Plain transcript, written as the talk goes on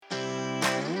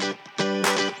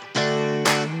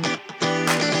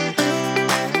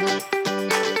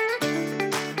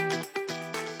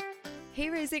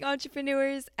morning,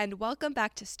 entrepreneurs, and welcome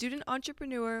back to Student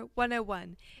Entrepreneur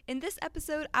 101. In this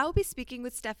episode, I will be speaking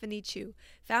with Stephanie Chui,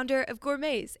 founder of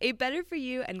Gourmais, a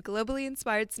better-for-you and globally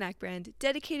inspired snack brand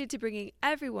dedicated to bringing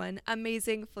everyone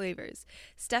amazing flavors.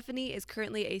 Stephanie is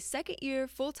currently a second-year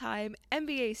full-time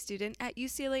MBA student at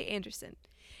UCLA Anderson.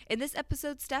 In this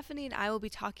episode, Stephanie and I will be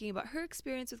talking about her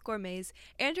experience with Gourmais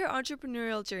and her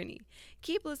entrepreneurial journey.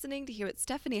 Keep listening to hear what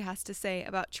Stephanie has to say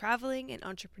about traveling and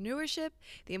entrepreneurship,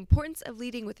 the importance of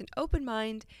leading with an open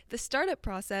mind, the startup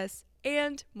process,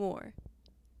 and more.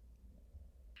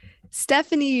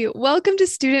 Stephanie, welcome to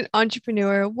Student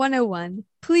Entrepreneur 101.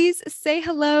 Please say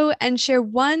hello and share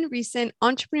one recent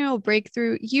entrepreneurial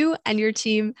breakthrough you and your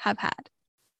team have had.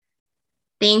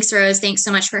 Thanks, Rose. Thanks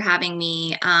so much for having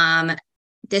me.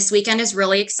 This weekend is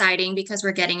really exciting because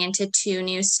we're getting into 2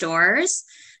 new stores.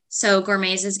 So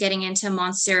Gourmais is getting into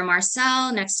Monsieur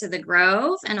Marcel next to the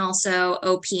Grove and also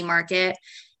OP Market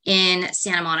in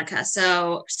Santa Monica.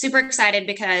 So super excited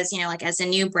because, as a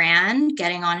new brand,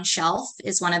 getting on shelf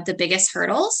is one of the biggest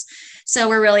hurdles. So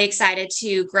we're really excited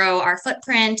to grow our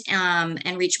footprint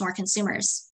and reach more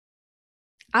consumers.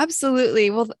 Absolutely.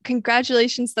 Well,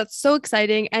 congratulations. That's so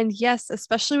exciting. And yes,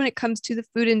 especially when it comes to the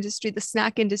food industry, the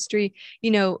snack industry,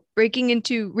 breaking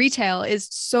into retail is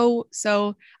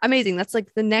so amazing. That's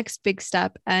like the next big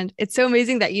step. And it's so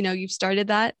amazing that, you've started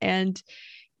that and,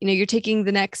 you're taking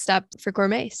the next step for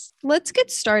Gourmais. Let's get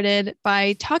started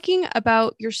by talking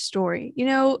about your story.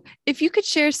 If you could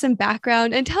share some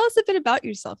background and tell us a bit about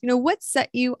yourself, what set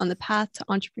you on the path to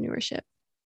entrepreneurship?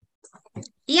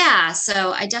 Yeah,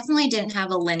 so I definitely didn't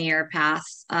have a linear path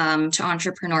to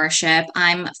entrepreneurship.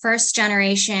 I'm first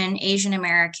generation Asian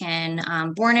American,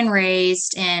 born and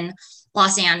raised in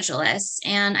Los Angeles.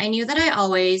 And I knew that I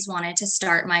always wanted to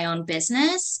start my own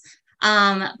business.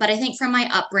 But I think from my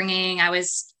upbringing, I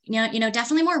was,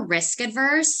 definitely more risk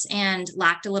adverse and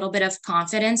lacked a little bit of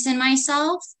confidence in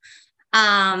myself.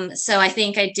 So I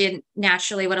think I did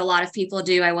naturally what a lot of people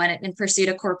do. I went and pursued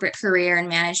a corporate career in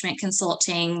management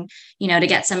consulting, to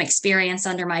get some experience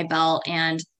under my belt.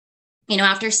 And,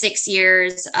 after 6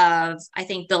 years of, I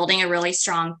think, building a really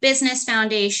strong business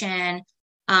foundation,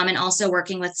 and also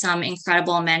working with some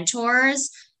incredible mentors,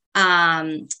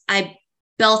 I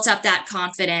built up that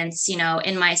confidence,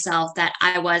 in myself that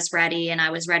I was ready and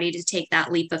I was ready to take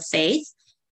that leap of faith.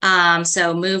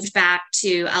 So moved back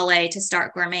to LA to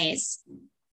start Gourmais.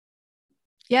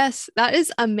 Yes, that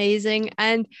is amazing.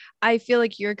 And I feel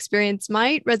like your experience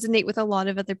might resonate with a lot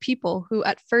of other people who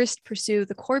at first pursue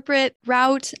the corporate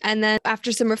route. And then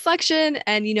after some reflection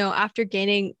and, after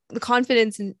gaining the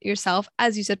confidence in yourself,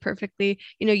 as you said perfectly,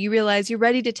 you realize you're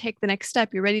ready to take the next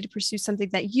step. You're ready to pursue something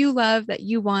that you love, that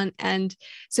you want. And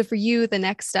so for you, the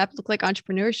next step looked like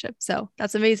entrepreneurship. So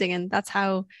that's amazing. And that's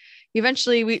how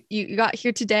eventually you got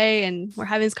here today and we're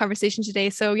having this conversation today.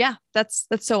 So yeah, that's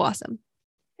so awesome.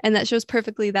 And that shows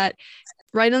perfectly that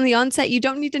right on the onset, you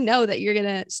don't need to know that you're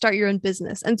going to start your own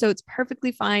business. And so it's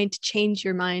perfectly fine to change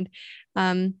your mind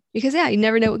because you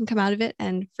never know what can come out of it.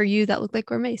 And for you, that looked like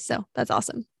Gourmet. So that's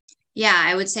awesome. Yeah,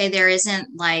 I would say there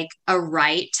isn't like a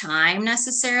right time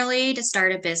necessarily to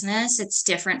start a business. It's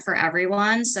different for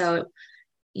everyone. So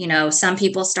some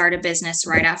people start a business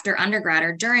right after undergrad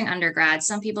or during undergrad.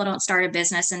 Some people don't start a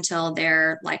business until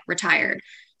they're like retired.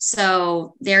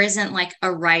 So there isn't like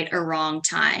a right or wrong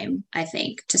time, I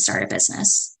think, to start a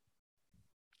business.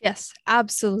 Yes,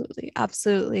 absolutely.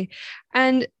 Absolutely.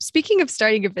 And speaking of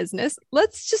starting a business,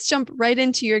 let's just jump right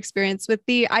into your experience with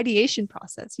the ideation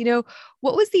process.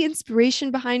 What was the inspiration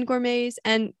behind Gourmais?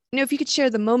 And, if you could share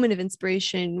the moment of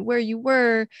inspiration, where you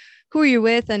were, who were you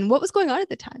with, and what was going on at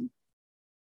the time?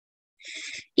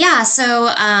 Yeah, so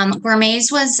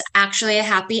Gourmais was actually a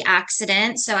happy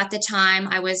accident. So at the time,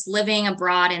 I was living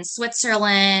abroad in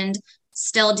Switzerland,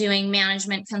 still doing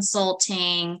management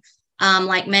consulting.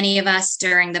 Like many of us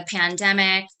during the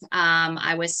pandemic,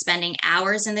 I was spending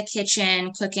hours in the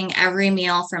kitchen, cooking every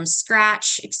meal from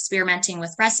scratch, experimenting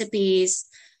with recipes.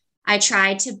 I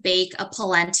tried to bake a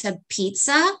polenta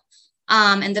pizza,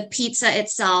 and the pizza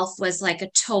itself was like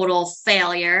a total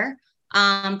failure.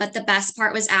 But the best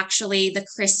part was actually the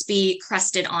crispy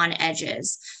crusted on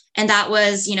edges. And that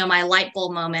was, my light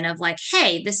bulb moment of like,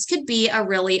 hey, this could be a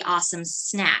really awesome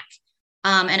snack.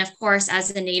 And of course,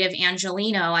 as a native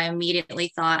Angelino, I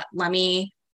immediately thought, let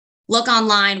me look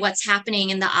online what's happening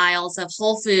in the aisles of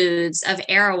Whole Foods, of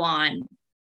Erewhon.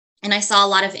 And I saw a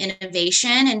lot of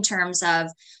innovation in terms of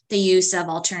the use of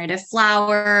alternative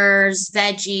flours,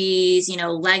 veggies,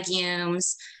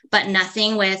 legumes, but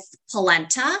nothing with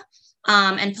polenta.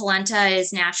 And polenta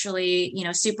is naturally,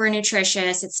 super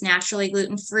nutritious. It's naturally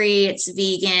gluten-free. It's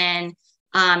vegan.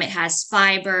 It has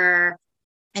fiber.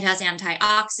 It has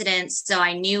antioxidants. So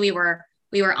I knew we were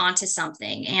onto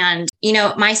something. And,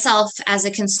 myself as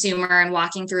a consumer and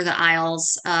walking through the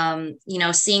aisles,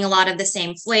 seeing a lot of the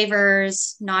same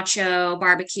flavors, nacho,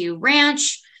 barbecue,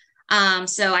 ranch.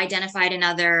 So identified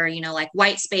another, like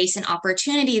white space and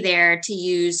opportunity there to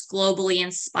use globally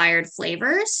inspired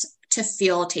flavors to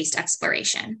fuel taste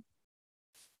exploration.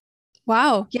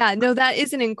 Wow. Yeah, no, that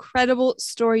is an incredible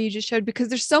story you just showed because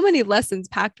there's so many lessons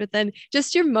packed within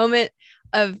just your moment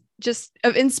of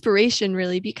inspiration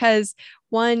really because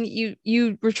one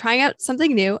you were trying out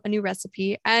something new, a new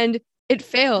recipe and it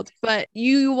failed, but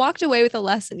you walked away with a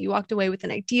lesson. You walked away with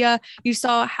an idea. You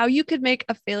saw how you could make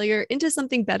a failure into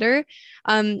something better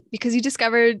because you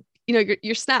discovered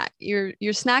your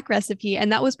snack recipe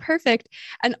and that was perfect.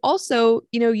 And also,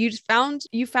 you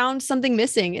found something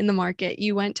missing in the market.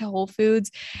 You went to Whole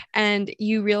Foods and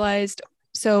you realized,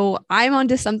 so I'm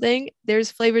onto something.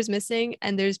 There's flavors missing,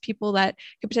 and there's people that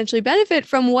could potentially benefit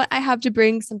from what I have to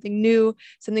bring, something new,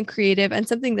 something creative, and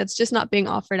something that's just not being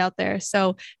offered out there.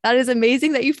 So that is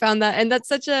amazing that you found that. And that's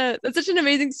such an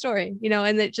amazing story,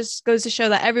 and it just goes to show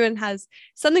that everyone has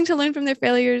something to learn from their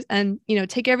failures and,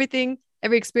 take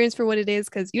every experience for what it is,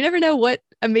 because you never know what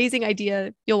amazing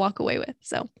idea you'll walk away with.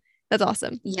 So that's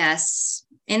awesome. Yes.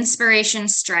 Inspiration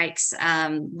strikes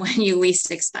when you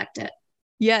least expect it.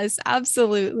 Yes,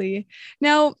 absolutely.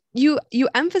 Now, you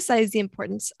emphasize the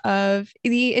importance of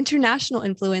the international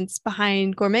influence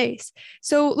behind gourmets.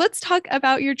 So let's talk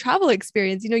about your travel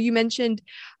experience. You mentioned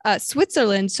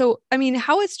Switzerland. So, I mean,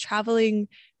 how has traveling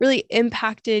really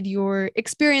impacted your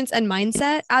experience and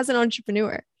mindset as an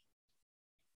entrepreneur?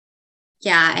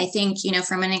 Yeah, I think,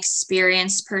 from an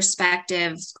experience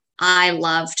perspective, I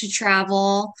love to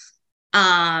travel,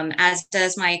 as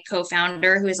does my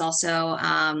co-founder, who is also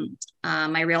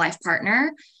my real life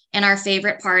partner. And our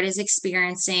favorite part is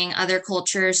experiencing other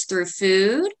cultures through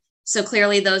food. So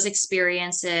clearly those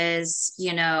experiences,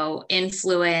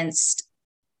 influenced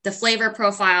the flavor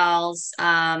profiles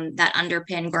that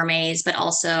underpin gourmets, but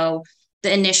also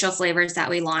the initial flavors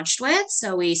that we launched with.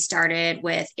 So we started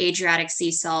with Adriatic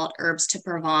sea salt, herbs to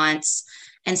Provence,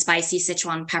 and spicy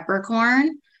Sichuan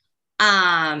peppercorn.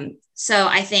 So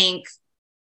I think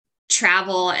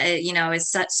travel,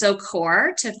 is so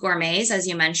core to gourmets, as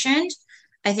you mentioned.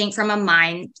 I think from a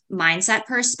mindset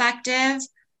perspective,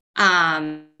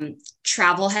 um,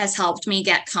 travel has helped me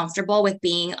get comfortable with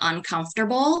being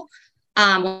uncomfortable.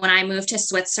 When I moved to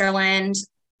Switzerland,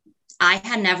 I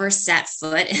had never set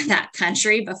foot in that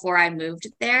country before I moved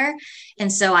there.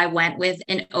 And so I went with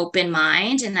an open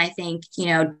mind. And I think,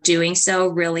 doing so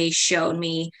really showed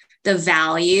me the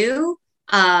value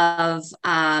of,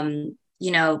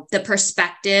 the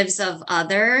perspectives of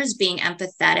others, being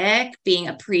empathetic, being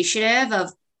appreciative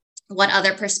of what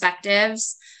other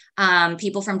perspectives,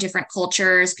 people from different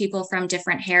cultures, people from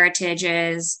different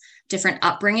heritages, different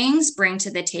upbringings bring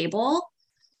to the table.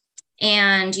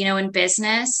 And, in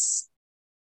business,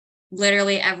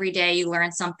 literally every day you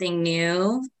learn something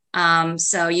new.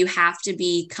 So you have to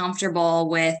be comfortable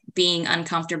with being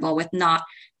uncomfortable, with not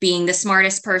being the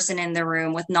smartest person in the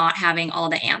room, with not having all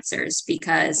the answers,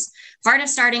 because part of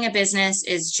starting a business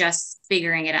is just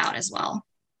figuring it out as well.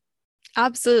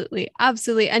 Absolutely.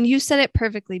 Absolutely. And you said it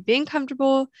perfectly, being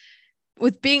comfortable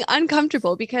with being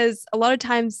uncomfortable, because a lot of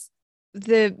times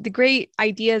the great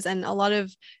ideas and a lot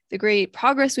of the great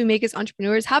progress we make as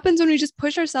entrepreneurs happens when we just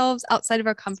push ourselves outside of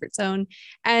our comfort zone.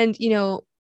 And,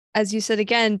 as you said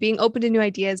again, being open to new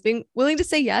ideas, being willing to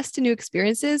say yes to new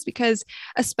experiences, because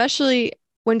especially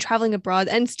when traveling abroad,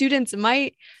 and students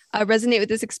might resonate with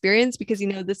this experience because,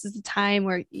 this is the time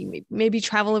where you maybe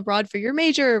travel abroad for your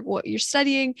major, what you're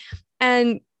studying,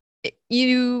 and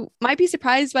you might be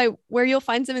surprised by where you'll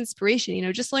find some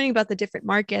inspiration, just learning about the different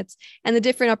markets and the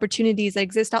different opportunities that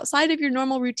exist outside of your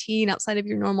normal routine, outside of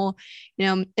your normal,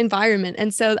 environment.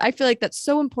 And so I feel like that's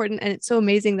so important. And it's so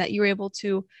amazing that you were able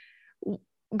to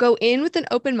go in with an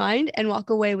open mind and walk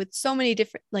away with so many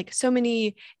different, like so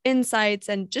many insights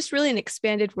and just really an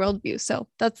expanded worldview. So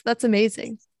that's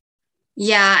amazing.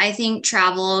 Yeah, I think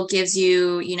travel gives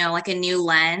you, like a new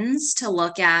lens to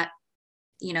look at,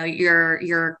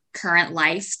 your current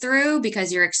life through,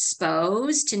 because you're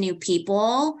exposed to new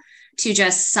people, to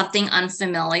just something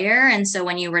unfamiliar. And so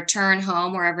when you return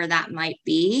home, wherever that might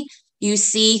be, you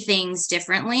see things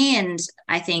differently. And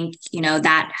I think,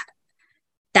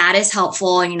 that is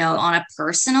helpful, on a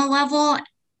personal level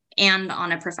and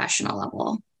on a professional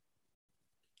level.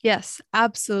 Yes,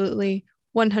 absolutely.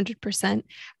 100%.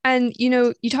 And,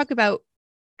 you talk about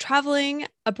traveling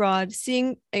abroad,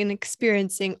 seeing and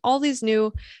experiencing all these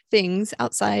new things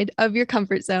outside of your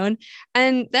comfort zone.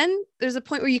 And then there's a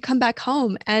point where you come back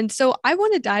home. And so I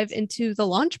want to dive into the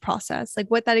launch process, like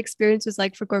what that experience was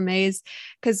like for Gourmets.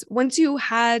 Because once you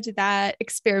had that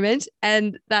experiment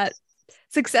and that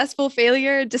successful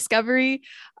failure discovery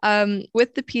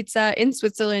with the pizza in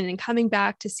Switzerland and coming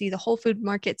back to see the whole food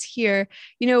markets here,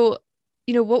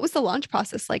 what was the launch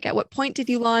process like? At what point did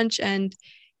you launch? And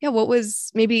yeah, what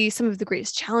was maybe some of the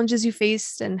greatest challenges you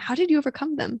faced and how did you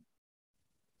overcome them?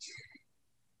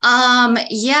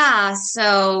 Yeah.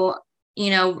 So,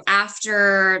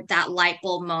 after that light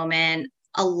bulb moment,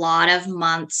 a lot of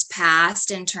months passed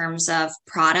in terms of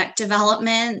product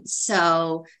development.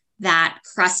 So that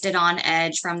crusted on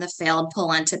edge from the failed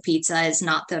polenta pizza is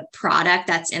not the product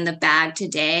that's in the bag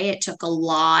today. It took a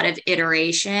lot of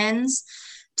iterations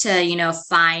to,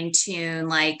 fine tune,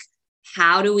 like,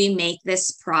 how do we make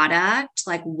this product?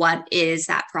 Like, what is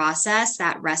that process,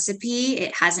 that recipe?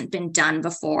 It hasn't been done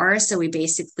before. So we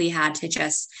basically had to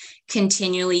just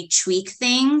continually tweak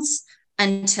things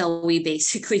until we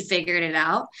basically figured it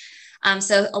out.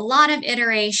 So a lot of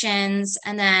iterations.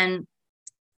 And then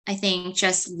I think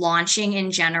just launching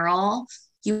in general,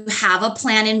 you have a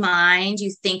plan in mind.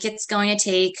 You think it's going to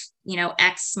take,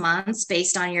 X months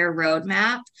based on your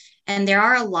roadmap. And there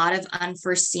are a lot of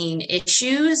unforeseen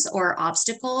issues or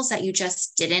obstacles that you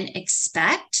just didn't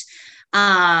expect.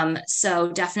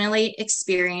 So definitely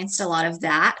experienced a lot of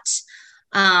that.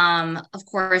 Of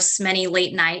course, many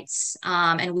late nights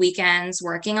and weekends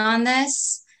working on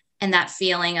this, and that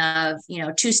feeling of,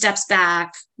 two steps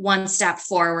back, one step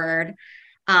forward.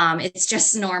 It's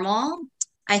just normal.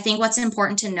 I think what's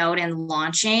important to note in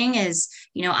launching is,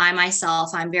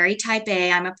 I'm very type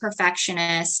A, I'm a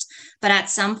perfectionist, but at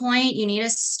some point you need to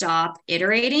stop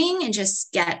iterating and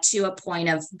just get to a point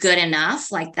of good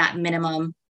enough, like that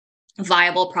minimum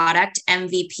viable product,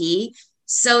 MVP,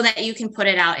 so that you can put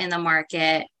it out in the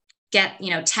market,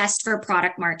 test for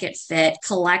product market fit,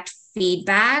 collect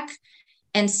feedback,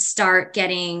 and start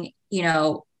getting,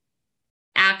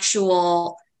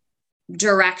 actual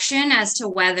direction as to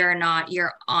whether or not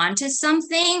you're onto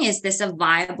something. Is this a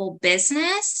viable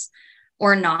business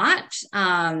or not?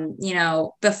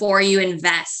 Before you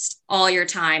invest all your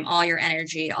time, all your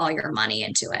energy, all your money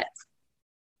into it.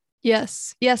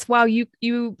 Yes. Yes. Wow.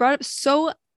 You brought up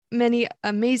so many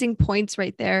amazing points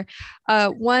right there.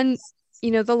 One,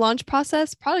 the launch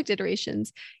process, product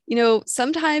iterations,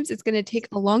 sometimes it's going to take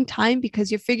a long time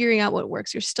because you're figuring out what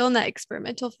works. You're still in that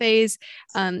experimental phase,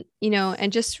 and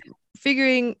just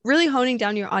really honing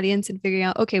down your audience and figuring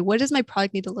out, okay, what does my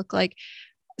product need to look like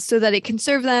so that it can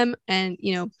serve them and,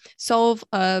 solve,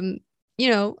 a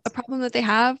problem that they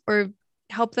have or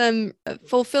help them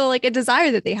fulfill like a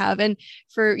desire that they have. And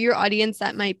for your audience,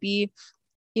 that might be,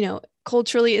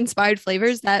 culturally inspired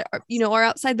flavors that are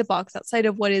outside the box, outside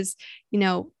of what is,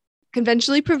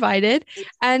 conventionally provided.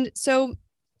 And so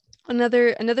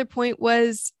another point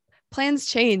was plans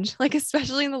change, like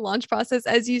especially in the launch process,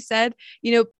 as you said,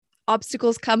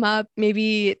 obstacles come up,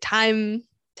 maybe time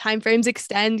frames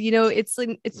extend,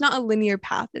 it's not a linear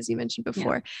path, as you mentioned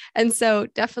before. Yeah. And so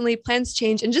definitely plans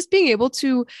change and just being able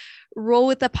to roll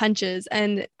with the punches.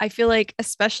 And I feel like,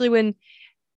 especially when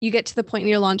you get to the point in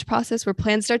your launch process where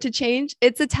plans start to change,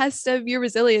 it's a test of your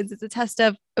resilience. It's a test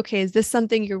of, okay, is this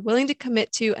something you're willing to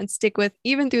commit to and stick with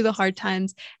even through the hard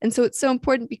times? And so it's so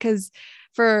important because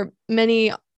for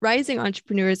many rising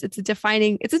entrepreneurs, it's a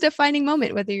defining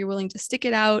moment, whether you're willing to stick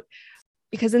it out,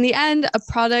 because in the end, a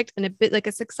product and a bit like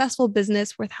a successful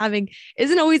business worth having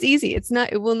isn't always easy.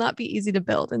 It will not be easy to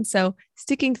build. And so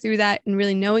sticking through that and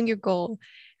really knowing your goal,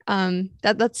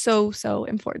 that's so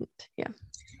important. Yeah.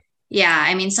 Yeah.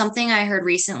 I mean, something I heard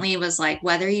recently was like,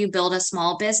 whether you build a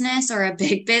small business or a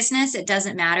big business, it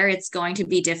doesn't matter. It's going to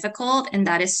be difficult. And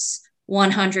that is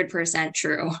 100%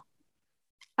 true.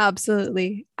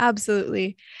 Absolutely.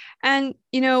 Absolutely. And,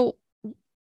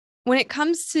 when it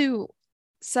comes to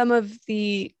some of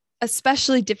the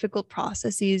especially difficult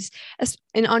processes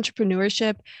in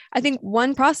entrepreneurship, I think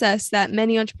one process that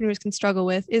many entrepreneurs can struggle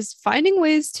with is finding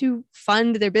ways to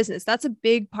fund their business. That's a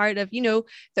big part of,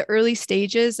 the early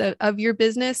stages of your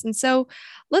business. And so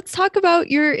let's talk about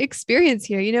your experience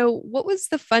here. What was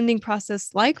the funding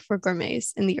process like for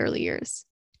Gourmais in the early years?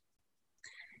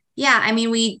 Yeah, I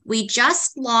mean, we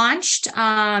just launched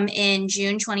in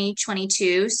June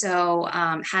 2022, so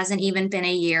hasn't even been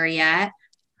a year yet.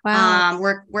 Wow.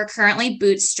 We're currently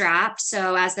bootstrapped.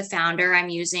 So as the founder, I'm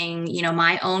using,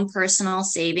 my own personal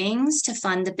savings to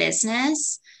fund the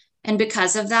business. And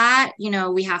because of that,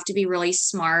 we have to be really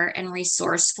smart and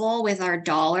resourceful with our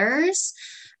dollars.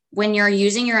 when you're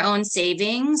using your own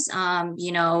savings,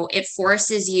 it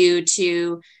forces you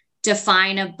to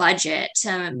define a budget,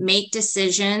 to make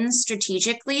decisions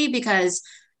strategically, because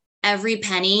every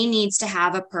penny needs to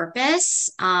have a purpose,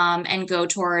 and go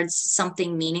towards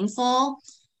something meaningful.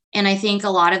 And I think a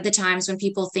lot of the times when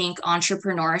people think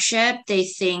entrepreneurship, they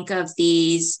think of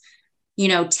these,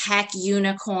 tech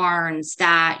unicorns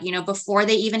that, before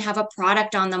they even have a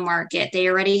product on the market, they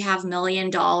already have $1 million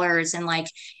in like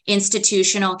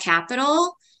institutional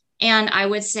capital. And I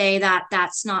would say that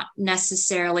that's not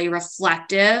necessarily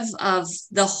reflective of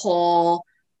the whole,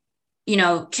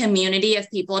 community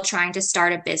of people trying to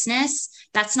start a business.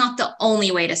 That's not the only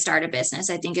way to start a business,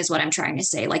 I think, is what I'm trying to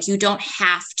say. Like, you don't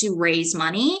have to raise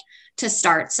money to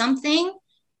start something.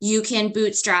 You can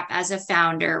bootstrap as a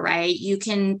founder, right? You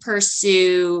can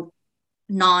pursue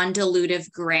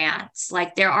non-dilutive grants.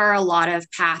 Like, there are a lot of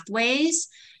pathways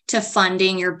to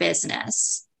funding your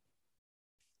business.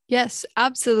 Yes,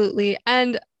 absolutely.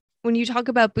 And when you talk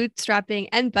about bootstrapping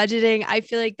and budgeting, I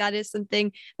feel like that is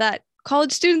something that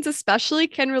college students especially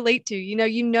can relate to.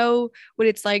 You know what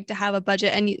it's like to have a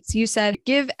budget. And you said,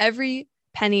 give every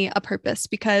penny a purpose,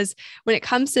 because when it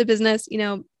comes to business,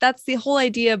 that's the whole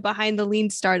idea behind the lean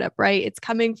startup, right? It's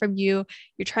coming from you.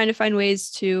 You're trying to find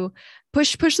ways to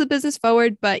push the business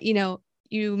forward, but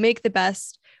you make the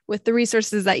best with the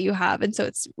resources that you have. And so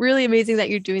it's really amazing that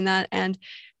you're doing that. And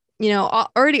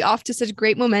already off to such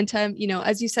great momentum.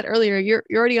 As you said earlier, you're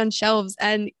already on shelves,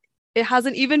 and it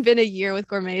hasn't even been a year with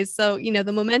Gourmais. So,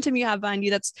 the momentum you have behind you,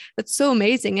 that's so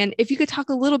amazing. And if you could talk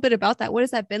a little bit about that, what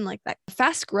has that been like, that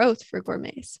fast growth for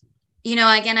Gourmais?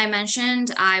 Again, I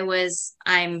mentioned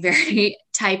I'm very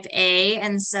type A.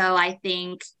 And so I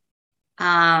think,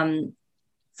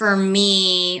 for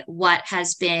me, what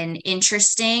has been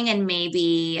interesting and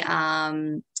maybe,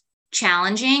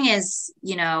 challenging is,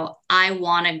 I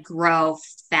want to grow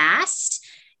fast.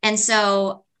 And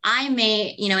so I may,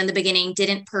 in the beginning,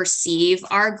 didn't perceive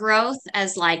our growth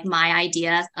as like my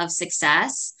idea of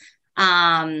success.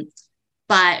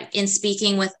 But in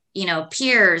speaking with,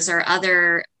 peers or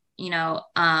other,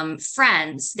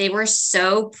 friends, they were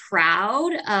so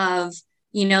proud of,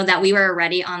 that we were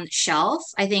already on the shelf.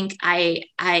 I think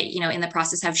in the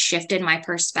process have shifted my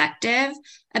perspective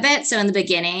a bit. So in the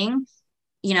beginning,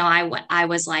 I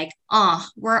was like, oh,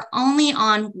 we're only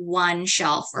on one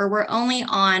shelf, or we're only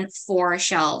on 4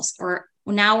 shelves, or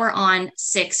now we're on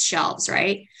 6 shelves,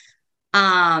 right?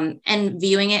 And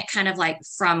viewing it kind of like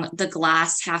from the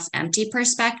glass half empty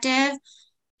perspective.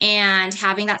 And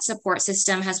having that support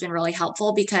system has been really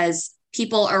helpful, because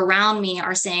people around me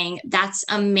are saying, that's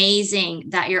amazing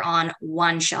that you're on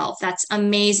 1 shelf. That's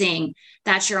amazing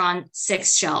that you're on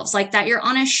 6 shelves, like that you're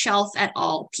on a shelf at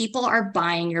all. People are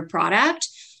buying your product.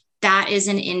 That is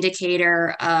an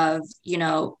indicator of,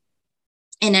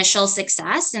 initial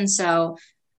success. And so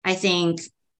I think,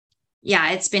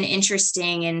 yeah, it's been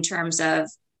interesting in terms of,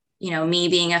 me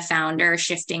being a founder,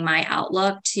 shifting my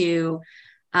outlook to,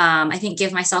 I think,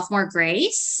 give myself more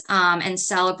grace, and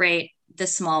celebrate the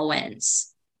small wins.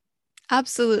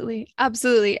 Absolutely.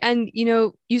 Absolutely. And,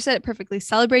 you said it perfectly.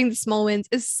 Celebrating the small wins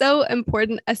is so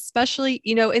important, especially,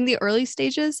 in the early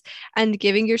stages, and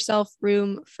giving yourself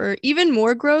room for even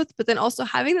more growth, but then also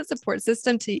having that support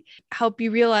system to help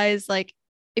you realize, like,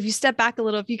 if you step back a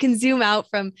little, if you can zoom out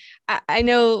from, I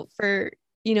know for,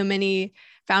 many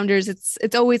founders,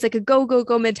 it's always like a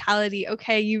go mentality.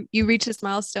 Okay, you reach this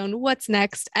milestone, what's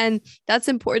next? And that's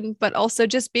important, but also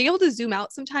just being able to zoom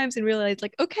out sometimes and realize,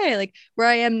 like, okay, like where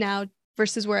I am now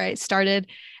versus where I started,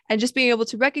 and just being able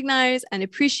to recognize and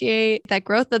appreciate that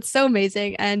growth. That's so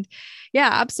amazing. And yeah,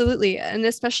 absolutely. And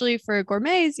especially for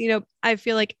Gourmais, I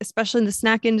feel like, especially in the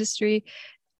snack industry,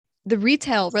 the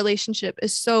retail relationship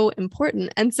is so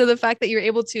important. And so the fact that you're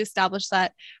able to establish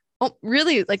that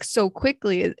really like so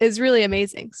quickly is really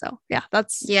amazing. So yeah,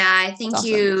 I think awesome.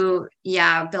 you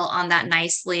built on that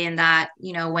nicely, in that,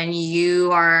 when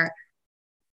you are,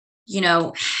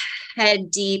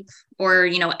 head deep, or,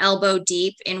 elbow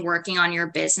deep in working on your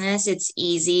business, it's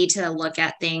easy to look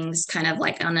at things kind of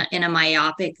like in a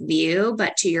myopic view.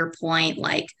 But to your point,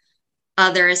 like,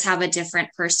 others have a different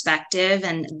perspective,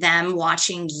 and them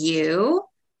watching you,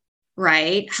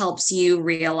 right, helps you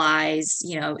realize,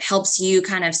 helps you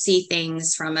kind of see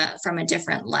things from a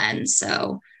different lens.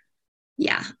 So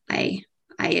yeah, I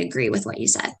agree with what you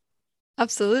said.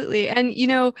 Absolutely. And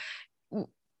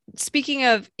speaking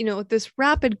of, this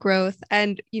rapid growth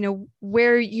and,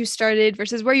 where you started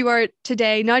versus where you are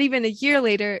today, not even a year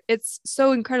later, it's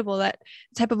so incredible that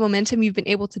type of momentum you've been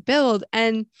able to build.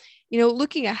 And,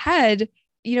 looking ahead,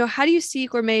 how do you see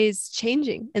Gourmets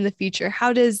changing in the future?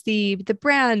 How does the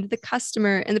brand, the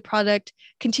customer, and the product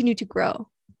continue to grow?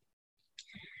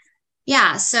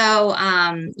 Yeah. So,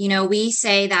 we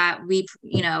say that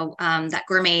that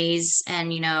gourmets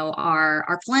and,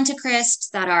 our polenta crisps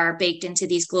that are baked into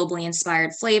these globally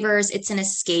inspired flavors, it's an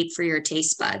escape for your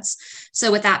taste buds.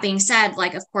 So with that being said,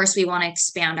 like, of course, we want to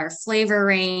expand our flavor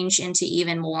range into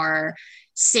even more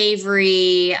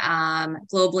savory,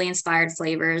 globally inspired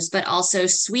flavors, but also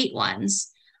sweet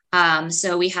ones.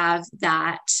 So we have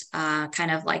that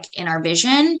kind of like in our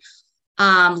vision.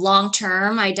 Long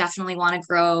term, I definitely want to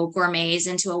grow Gourmets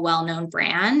into a well-known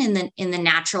brand in the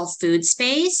natural food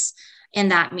space.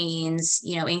 And that means,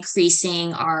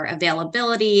 increasing our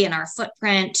availability and our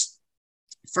footprint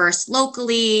first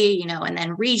locally, and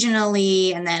then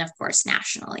regionally, and then of course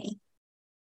nationally.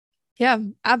 Yeah,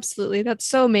 absolutely. That's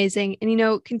so amazing.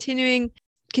 And continuing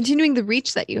the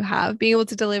reach that you have, being able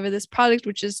to deliver this product,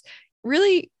 which is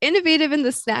really innovative in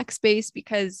the snack space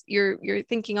because you're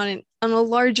thinking on a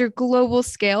larger global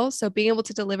scale. So being able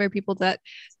to deliver people that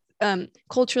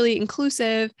culturally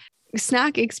inclusive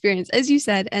snack experience, as you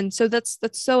said, and so that's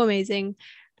so amazing.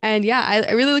 And yeah,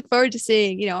 I really look forward to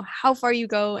seeing how far you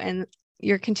go and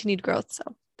your continued growth. So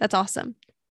that's awesome.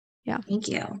 Yeah. Thank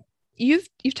you. You've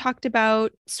talked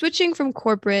about switching from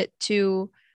corporate to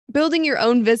building your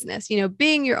own business,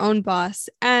 being your own boss,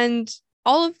 and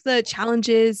all of the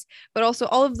challenges, but also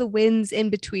all of the wins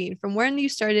in between from when you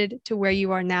started to where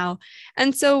you are now.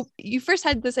 And so you first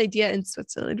had this idea in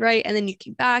Switzerland, right? And then you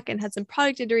came back and had some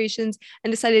product iterations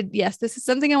and decided, yes, this is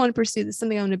something I want to pursue. This is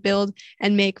something I want to build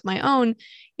and make my own.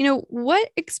 What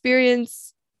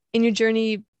experience in your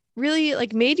journey really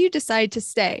like made you decide to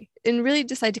stay and really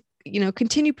decide to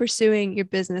continue pursuing your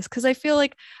business? Because I feel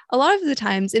like a lot of the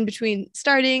times in between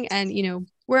starting and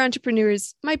where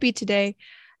entrepreneurs might be today,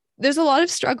 there's a lot of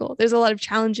struggle, there's a lot of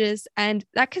challenges, and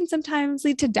that can sometimes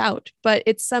lead to doubt, but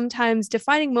it's sometimes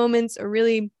defining moments or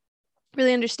really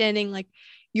really understanding like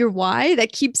your why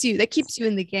that keeps you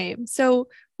in the game. So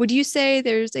would you say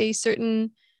there's a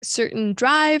certain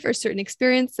drive or certain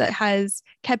experience that has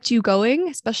kept you going,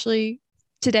 especially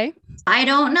today? I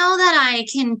don't know that I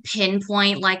can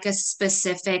pinpoint like a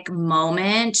specific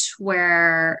moment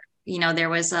where, there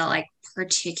was a like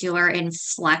particular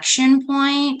inflection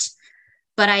point.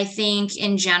 But I think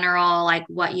in general, like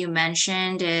what you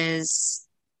mentioned is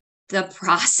the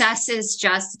process is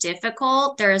just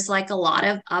difficult. There's like a lot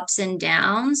of ups and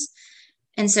downs.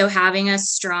 And so having a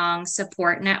strong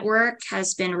support network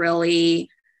has been really,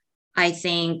 I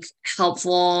think,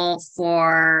 helpful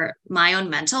for my own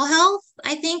mental health.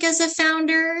 I think as a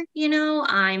founder,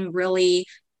 I'm really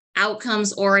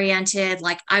outcomes oriented,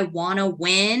 like I want to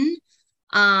win.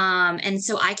 And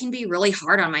so I can be really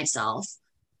hard on myself.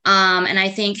 And I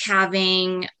think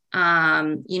having,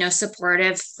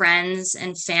 supportive friends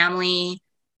and family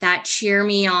that cheer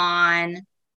me on,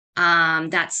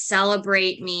 that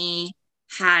celebrate me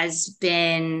has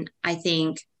been, I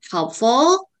think,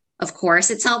 helpful. Of course,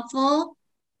 it's helpful.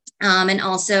 And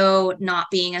also not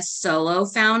being a solo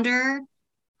founder,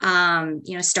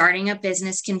 starting a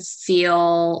business can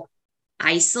feel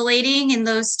isolating in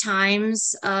those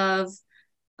times of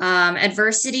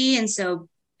adversity. And so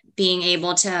being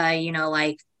able to,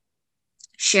 like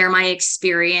share my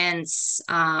experience,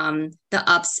 the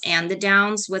ups and the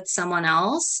downs with someone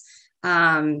else,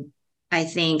 I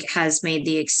think has made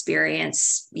the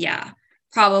experience,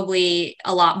 probably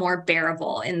a lot more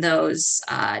bearable in those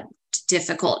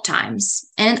difficult times.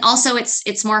 And also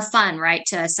it's more fun, right,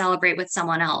 to celebrate with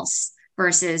someone else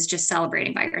versus just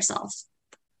celebrating by yourself.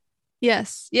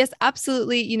 Yes,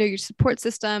 absolutely. Your support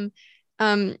system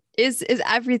is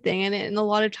everything, and a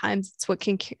lot of times it's what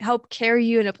can help carry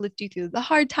you and uplift you through the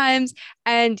hard times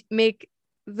and make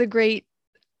the great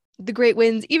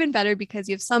wins even better because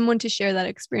you have someone to share that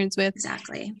experience with.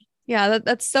 Exactly. Yeah,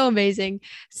 that's so amazing.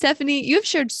 Stephanie, you have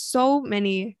shared so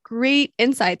many great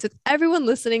insights with everyone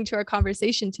listening to our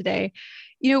conversation today.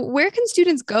 Where can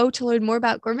students go to learn more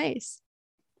about Gourmais?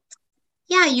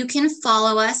 Yeah, you can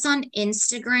follow us on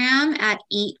Instagram at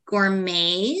Eat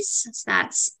Gourmais. So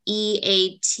that's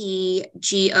EATGOURMAIS.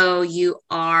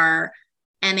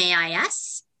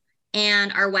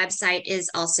 And our website is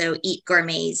also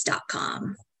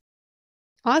eatgourmais.com.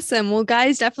 Awesome. Well,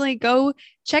 guys, definitely go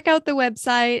check out the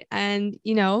website and,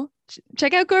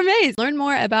 check out Gourmais. Learn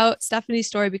more about Stephanie's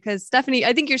story because Stephanie,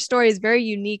 I think your story is very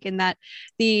unique in that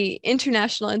the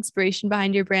international inspiration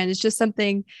behind your brand is just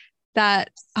something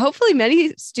that hopefully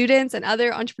many students and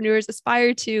other entrepreneurs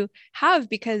aspire to have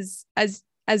because as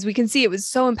we can see, it was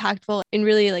so impactful in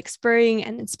really like spurring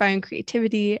and inspiring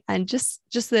creativity and just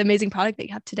the amazing product that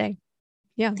you have today.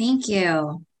 Yeah. Thank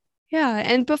you. Yeah.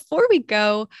 And before we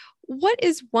go, what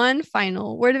is one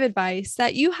final word of advice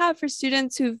that you have for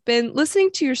students who've been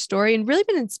listening to your story and really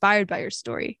been inspired by your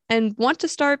story and want to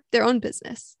start their own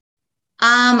business?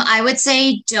 I would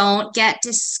say don't get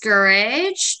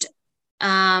discouraged.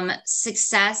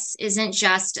 Success isn't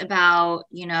just about,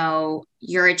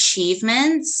 your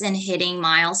achievements and hitting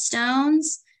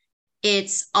milestones.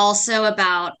 It's also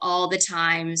about all the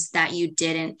times that you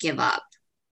didn't give up.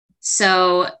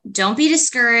 So don't be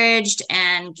discouraged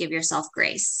and give yourself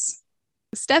grace.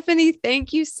 Stephanie,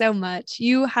 thank you so much.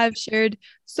 You have shared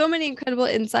so many incredible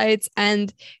insights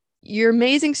and your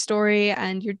amazing story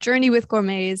and your journey with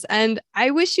Gourmais. And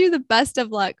I wish you the best of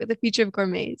luck with the future of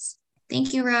Gourmais.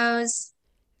 Thank you, Rose.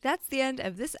 That's the end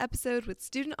of this episode with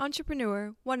Student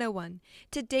Entrepreneur 101.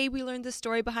 Today we learned the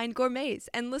story behind Gourmais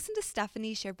and listened to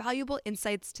Stephanie share valuable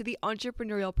insights to the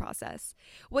entrepreneurial process.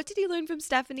 What did you learn from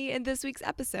Stephanie in this week's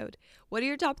episode? What are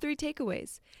your top 3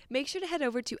 takeaways? Make sure to head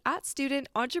over to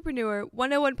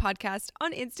 @StudentEntrepreneur101 podcast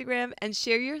on Instagram and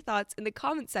share your thoughts in the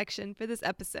comment section for this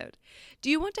episode. Do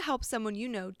you want to help someone you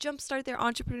know jumpstart their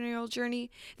entrepreneurial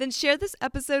journey? Then share this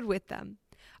episode with them.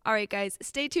 All right, guys,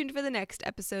 stay tuned for the next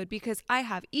episode because I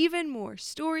have even more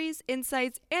stories,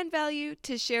 insights, and value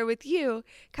to share with you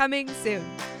coming soon.